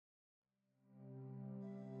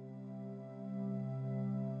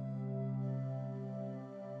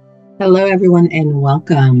Hello, everyone, and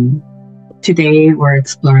welcome. Today, we're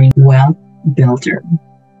exploring Wealth Builder.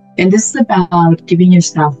 And this is about giving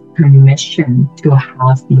yourself permission to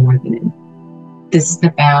have more than it. This is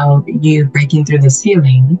about you breaking through the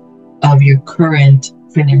ceiling of your current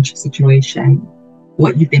financial situation,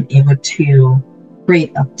 what you've been able to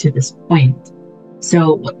create up to this point.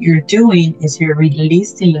 So, what you're doing is you're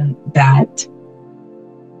releasing that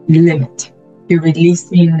limit, you're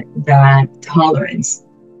releasing that tolerance,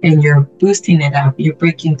 and you're boosting it up. You're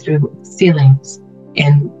breaking through ceilings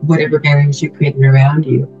and whatever barriers you created around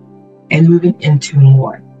you and moving into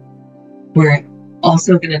more. We're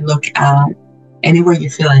also going to look at anywhere you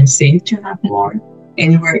feel unsafe to have more,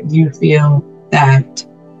 anywhere you feel that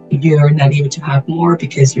you're not able to have more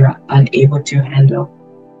because you're unable to handle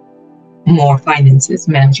more finances,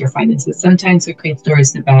 manage your finances. Sometimes we create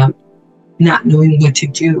stories about not knowing what to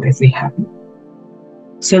do if we have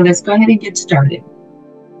more. So let's go ahead and get started.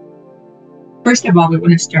 First of all, we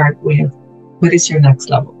want to start with what is your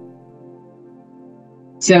next level?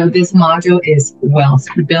 So this module is Wealth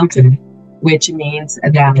Builder, which means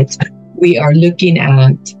that we are looking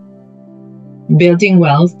at building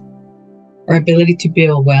wealth, our ability to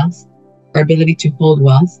build wealth, our ability to hold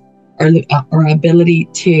wealth, our ability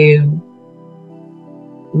to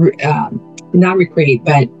not recreate,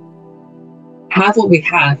 but have what we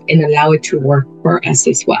have and allow it to work for us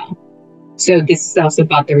as well. So this is also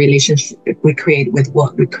about the relationship we create with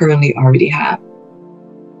what we currently already have.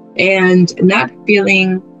 And not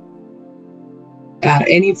feeling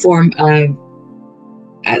any form of,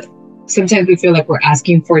 sometimes we feel like we're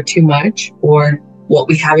asking for too much or what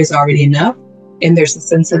we have is already enough. And there's a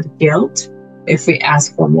sense of guilt if we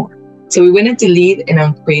ask for more. So we want to delete and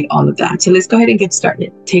uncreate all of that. So let's go ahead and get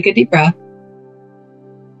started. Take a deep breath.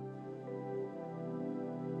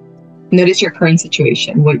 Notice your current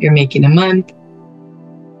situation, what you're making a month,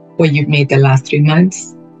 what you've made the last 3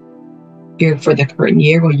 months, here for the current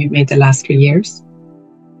year, what you've made the last 3 years.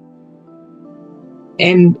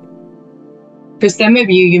 And for some of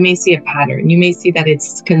you, you may see a pattern. You may see that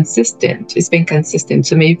it's consistent. It's been consistent.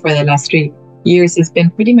 So maybe for the last 3 years, it's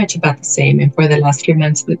been pretty much about the same. And for the last 3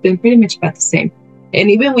 months, it's been pretty much about the same.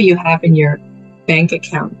 And even what you have in your bank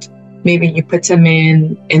account, maybe you put some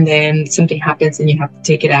in and then something happens and you have to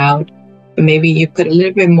take it out. Maybe you put a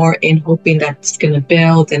little bit more in hoping that it's going to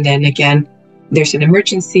build. And then again, there's an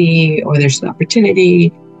emergency or there's an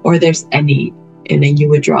opportunity or there's a need and then you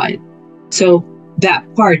withdraw it. So that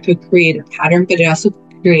part could create a pattern, but it also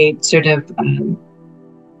creates sort of,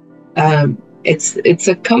 it's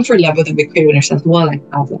a comfort level that we create with ourselves. Well, I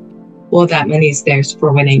have it. Well, that money is there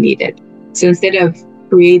for when I need it. So instead of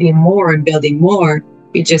creating more and building more,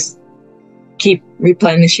 we just keep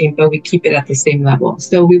replenishing, but we keep it at the same level.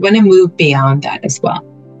 So we want to move beyond that as well.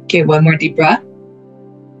 Okay, one more deep breath.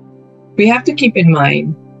 We have to keep in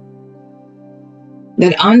mind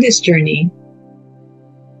that on this journey,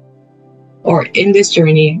 or in this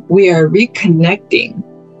journey, we are reconnecting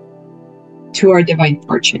to our divine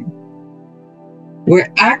fortune.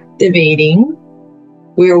 We're activating,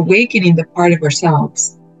 we're awakening the part of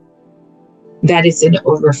ourselves that is in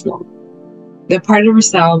overflow. The part of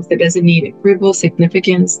ourselves that doesn't need approval,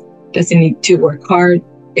 significance, doesn't need to work hard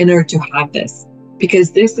in order to have this,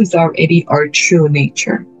 because this is already our true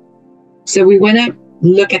nature. So we want to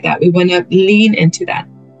look at that. We want to lean into that.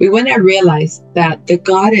 We want to realize that the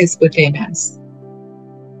goddess within us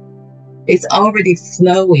is already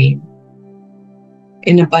flowing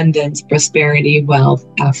in abundance, prosperity, wealth,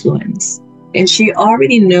 affluence. And she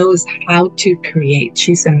already knows how to create.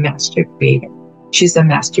 She's a master creator. She's a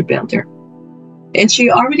master builder. And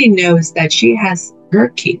she already knows that she has her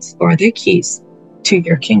keys or the keys to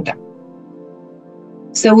your kingdom.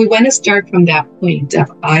 So we want to start from that point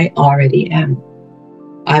of I already am.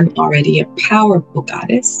 I'm already a powerful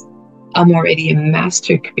goddess. I'm already a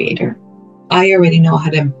master creator. I already know how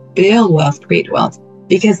to build wealth, create wealth,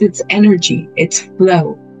 because it's energy, it's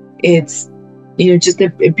flow, it's just a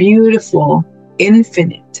beautiful,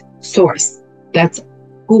 infinite source. That's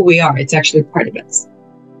who we are. It's actually part of us.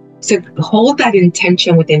 So hold that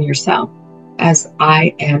intention within yourself as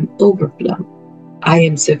I am overflow. I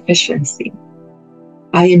am sufficiency.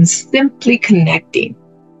 I am simply connecting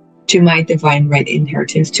to my divine right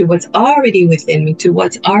inheritance, to what's already within me, to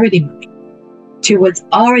what's already mine, to what's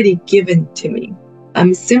already given to me.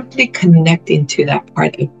 I'm simply connecting to that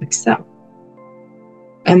part of myself.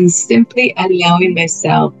 I'm simply allowing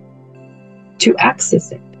myself to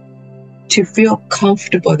access it, to feel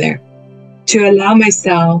comfortable there, to allow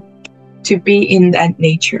myself to be in that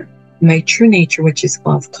nature, my true nature, which is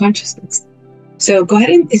wealth consciousness. So go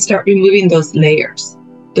ahead and start removing those layers.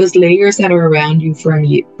 those layers that are around you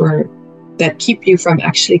that keep you from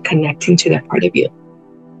actually connecting to that part of you.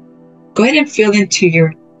 Go ahead and feel into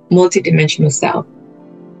your multidimensional self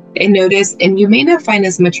and notice, and you may not find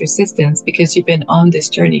as much resistance because you've been on this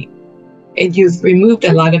journey and you've removed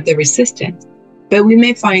a lot of the resistance, but we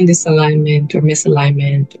may find disalignment or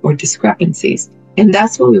misalignment or discrepancies. And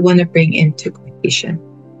that's what we want to bring into creation.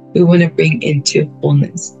 We want to bring into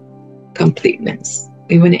wholeness, completeness.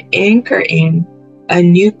 We want to anchor in a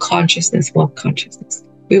new consciousness, wealth consciousness.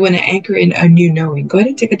 We want to anchor in a new knowing. Go ahead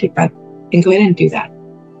and take a deep breath and go ahead and do that.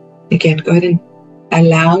 Again, go ahead and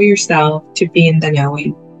allow yourself to be in the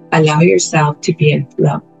knowing. Allow yourself to be in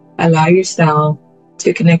flow. Allow yourself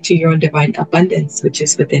to connect to your own divine abundance, which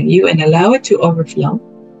is within you, and allow it to overflow.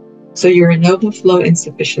 So you're in overflow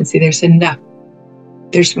insufficiency. There's enough.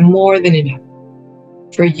 There's more than enough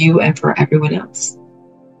for you and for everyone else.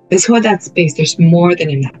 Let's hold that space. There's more than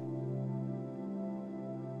enough.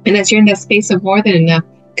 And as you're in that space of more than enough,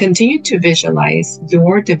 continue to visualize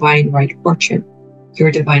your divine right fortune,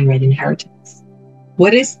 your divine right inheritance.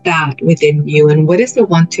 What is that within you, and what is the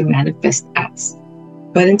want to manifest as?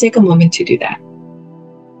 Go ahead and take a moment to do that.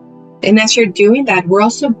 And as you're doing that, we're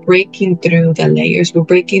also breaking through the layers. We're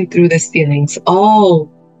breaking through the ceilings,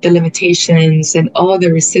 all the limitations and all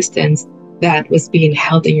the resistance that was being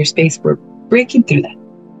held in your space. We're breaking through that.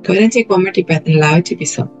 Go ahead and take one more deep breath and allow it to be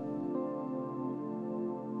so.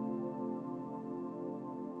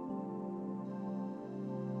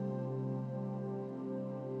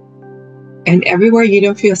 And everywhere you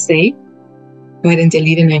don't feel safe, go ahead and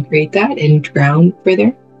delete and uncreate that and ground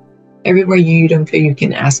further. Everywhere you don't feel you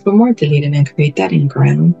can ask for more, delete and uncreate that and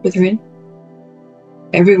ground further in.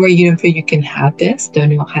 Everywhere you don't feel you can have this, don't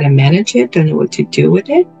know how to manage it, don't know what to do with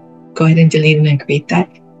it, go ahead and delete and uncreate that.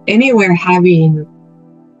 Anywhere having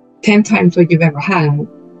 10 times what you've ever had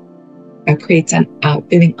creates an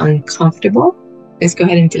feeling uncomfortable, let's go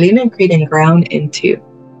ahead and delete and uncreate and ground into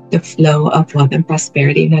the flow of wealth and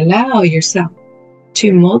prosperity, and allow yourself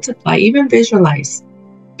to multiply, even visualize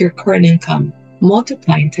your current income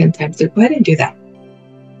multiplying 10 times. So go ahead and do that.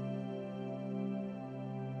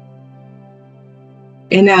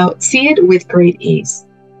 And now see it with great ease.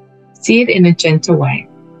 See it in a gentle way.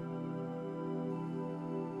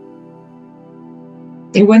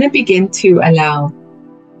 And want to begin to allow,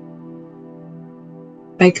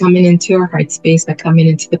 by coming into our heart space, by coming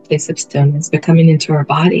into the place of stillness, by coming into our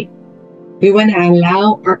body, we want to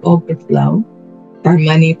allow our overflow, our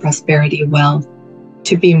money, prosperity, wealth,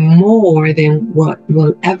 to be more than what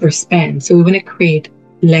we'll ever spend. So we want to create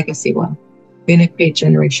legacy wealth. We want to create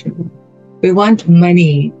generational wealth. We want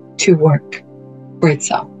money to work for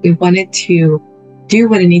itself. We want it to do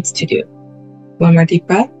what it needs to do. One more deep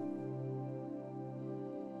breath.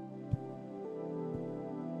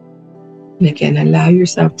 And again, allow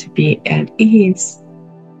yourself to be at ease,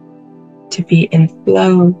 to be in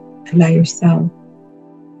flow. Allow yourself.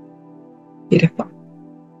 Beautiful.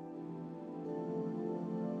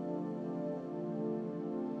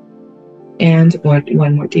 And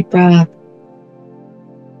one more deep breath.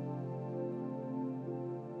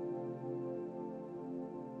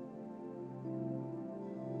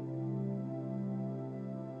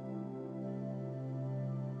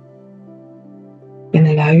 And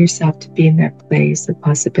allow yourself to be in that place of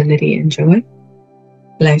possibility and joy.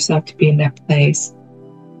 Allow yourself to be in that place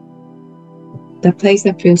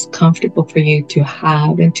that feels comfortable for you to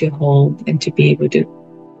have and to hold and to be able to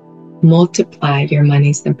multiply your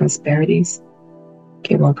monies and prosperities.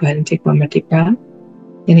 Okay, well, go ahead and take one more deep breath.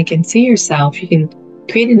 And you can see yourself, you can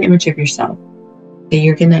create an image of yourself that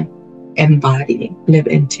you're going to embody, live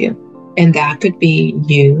into. And that could be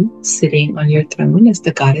you sitting on your throne as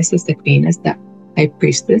the goddess, as the queen, as the high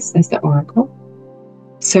priestess, as the oracle,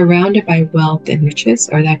 surrounded by wealth and riches.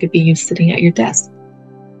 Or that could be you sitting at your desk,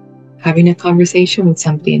 having a conversation with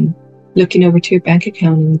somebody and looking over to your bank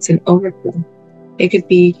account and it's an overflow. It could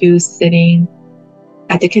be you sitting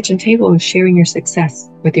at the kitchen table and sharing your success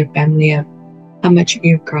with your family of how much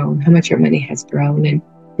you've grown, how much your money has grown, and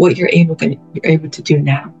what you're able to do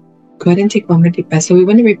now. Go ahead and take one more deep breath. So we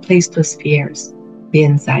want to replace those fears, the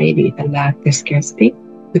anxiety, the lack, the scarcity,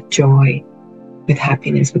 with joy, with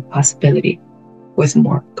happiness, with possibility, with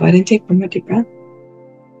more. Go ahead and take one more deep breath.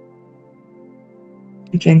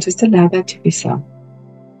 Again, just allow that to be so.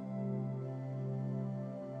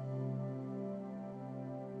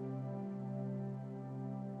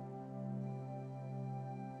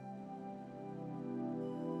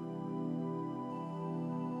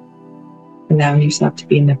 Allowing yourself to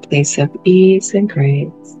be in a place of ease and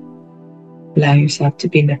grace. Allow yourself to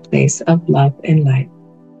be in a place of love and light.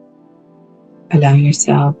 Allow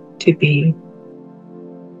yourself to be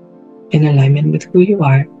in alignment with who you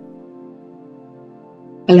are.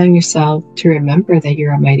 Allow yourself to remember that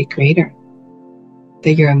you're a mighty creator,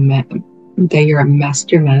 that you're a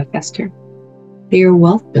master manifester, that you're a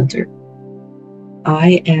wealth builder.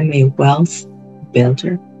 I am a wealth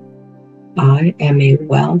builder. I am a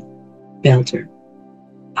wealth builder.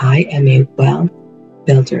 I am a wealth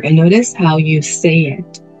builder. And notice how you say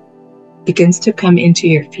it begins to come into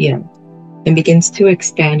your field and begins to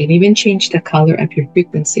expand and even change the color of your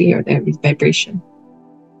frequency or the vibration.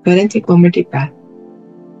 Go ahead and take one more deep breath.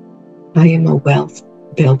 I am a wealth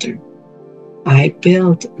builder. I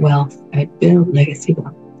build wealth. I build legacy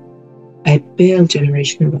wealth. I build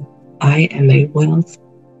generational wealth. I am a wealth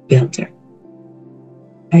builder.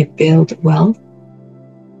 I build wealth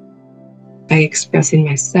by expressing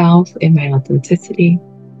myself in my authenticity.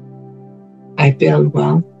 I build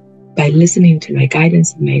wealth by listening to my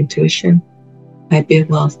guidance and my intuition. I build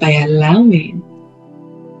wealth by allowing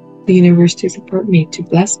the universe to support me, to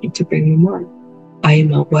bless me, to bring me more. I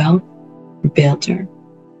am a wealth builder.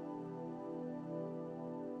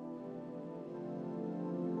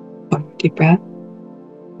 One more deep breath.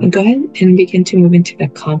 And go ahead and begin to move into the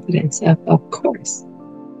confidence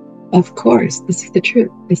of course, this is the truth.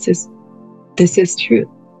 This is truth.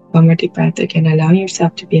 One more deep breath again. Allow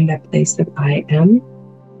yourself to be in that place of I am.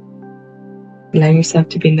 Allow yourself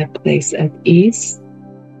to be in that place of ease.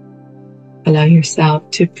 Allow yourself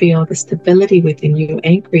to feel the stability within you,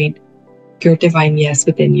 anchoring your divine yes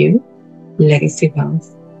within you. Legacy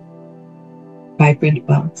wealth. Vibrant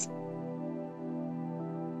wealth.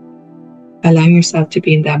 Allow yourself to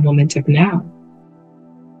be in that moment of now.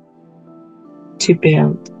 To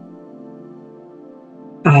build.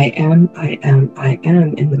 I am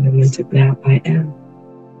in the moment of now. I am.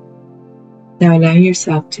 Now allow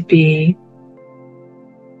yourself to be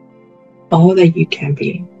all that you can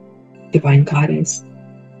be. Divine goddess,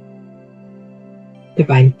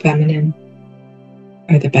 divine feminine,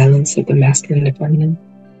 or the balance of the masculine and the feminine.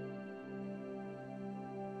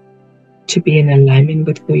 To be in alignment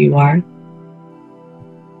with who you are.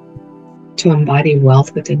 To embody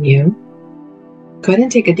wealth within you. Go ahead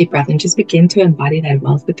and take a deep breath and just begin to embody that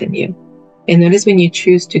wealth within you. And notice when you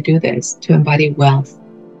choose to do this, to embody wealth,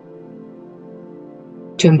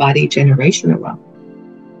 to embody generational wealth,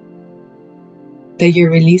 that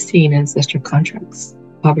you're releasing ancestral contracts,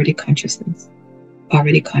 poverty consciousness,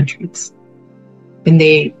 poverty contracts. And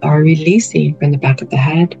they are releasing from the back of the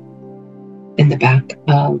head, in the back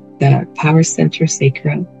of the power center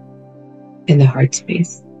sacral, in the heart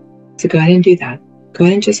space. So go ahead and do that. Go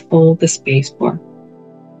ahead and just hold the space for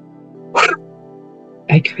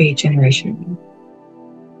I create generation.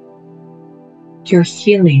 You're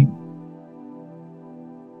healing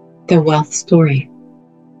the wealth story,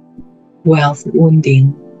 wealth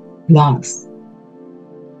wounding, loss,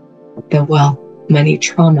 the wealth, money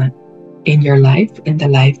trauma in your life and the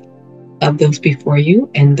life of those before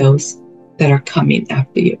you and those that are coming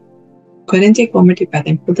after you. Go ahead and take one more deep breath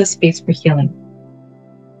and fill the space for healing.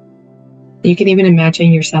 You can even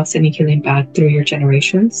imagine yourself sending healing back through your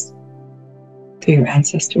generations, through your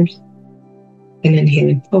ancestors, and then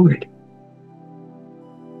healing forward.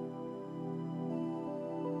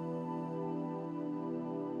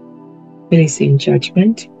 Releasing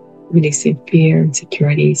judgment, releasing fear,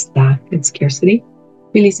 insecurities, lack, and scarcity,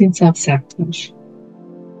 releasing self-sabotage.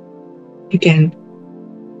 Again,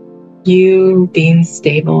 you being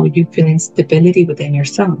stable, you feeling stability within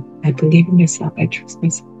yourself. I believe in myself, I trust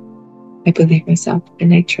myself. I believe myself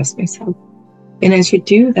and I trust myself. And as you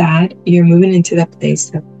do that, you're moving into that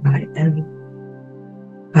place of I am.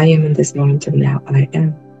 I am in this moment of now. I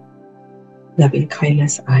am. Loving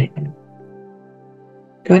kindness, I am.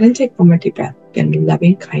 Go ahead and take one more deep breath. Again,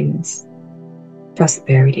 loving kindness,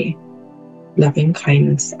 prosperity, loving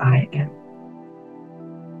kindness, I am.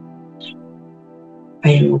 I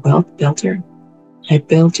am a wealth builder. I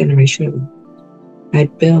build generational wealth. I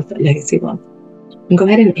build legacy wealth. And go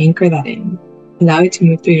ahead and anchor that in. Allow it to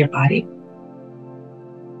move through your body.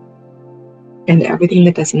 And everything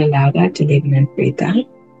that doesn't allow that, delete and create that.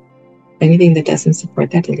 Anything that doesn't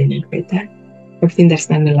support that, delete and create that. Everything that's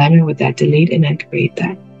not in alignment with that, delete and create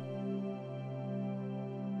that.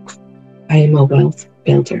 I am a wealth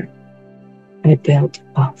builder. I build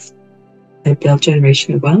wealth. I build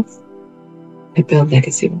generational wealth. I build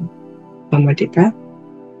legacy wealth. One more deep breath.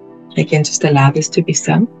 Again, just allow this to be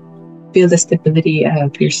so. Feel the stability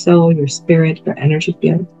of your soul, your spirit, your energy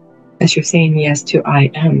field as you're saying yes to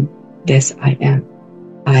I am this I am.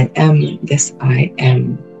 I am this I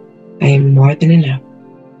am. I am more than enough.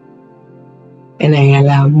 And I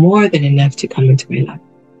allow more than enough to come into my life.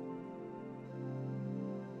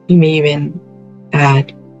 You may even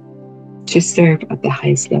add to serve at the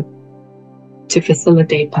highest level, to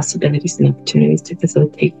facilitate possibilities and opportunities, to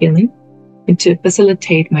facilitate healing, and to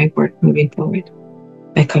facilitate my work moving forward,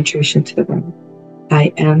 my contribution to the world.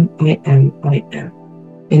 I am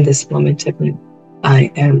in this moment of now.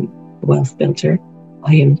 I am wealth builder.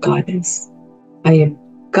 I am goddess. I am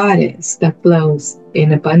goddess that flows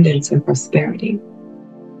in abundance and prosperity.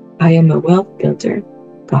 I am a wealth builder,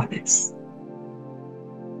 goddess.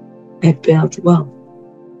 I build wealth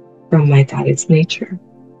from my goddess nature.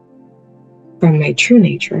 From my true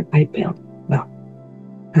nature, I build wealth.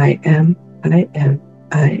 I am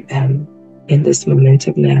in this moment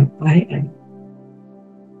of now. I am.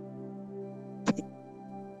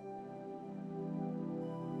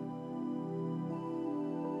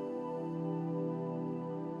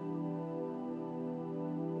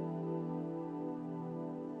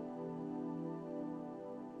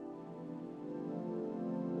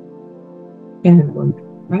 And one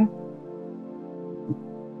breath.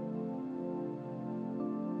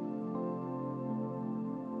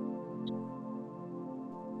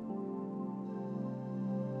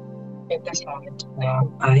 In this moment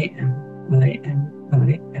now, I am.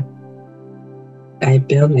 I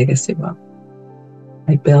build legacy wealth.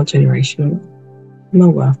 I build generational wealth. I'm a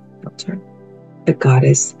wealth builder. The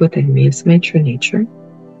goddess within me is my true nature,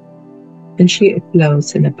 and she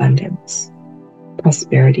flows in abundance,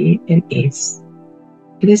 prosperity, and ease.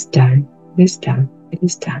 It is done. It is done. It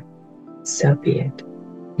is done. So be it.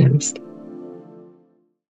 Namaste.